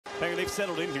They've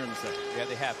settled in here in the second. Yeah,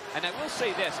 they have. And I will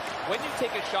say this, when you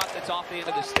take a shot that's off the end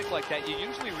of the stick like that, you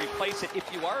usually replace it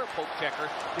if you are a poke checker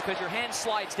because your hand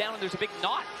slides down and there's a big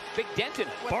knot, big dent in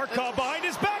it. Barkov behind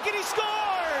his back and he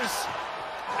scores!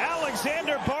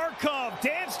 Aleksander Barkov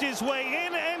danced his way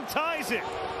in and ties it.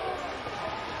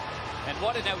 And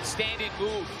what an outstanding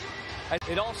move.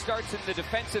 It all starts in the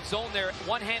defensive zone there.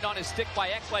 One hand on his stick by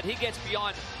Ekblad. He gets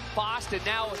beyond Fost, and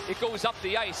now it goes up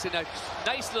the ice in a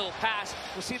nice little pass.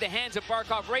 We'll see the hands of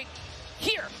Barkov right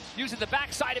here, using the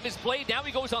backside of his blade. Now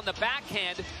he goes on the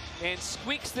backhand and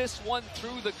squeaks this one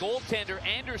through the goaltender,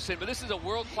 Andersen. But this is a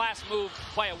world-class move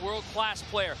by a world-class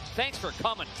player. Thanks for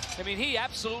coming. I mean, he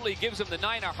absolutely gives him the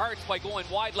 9 of hearts by going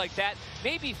wide like that.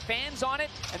 Maybe fans on it,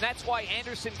 and that's why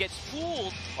Andersen gets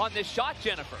fooled on this shot,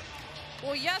 Jennifer.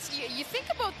 Well, yes, you think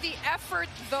about the effort,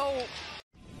 though,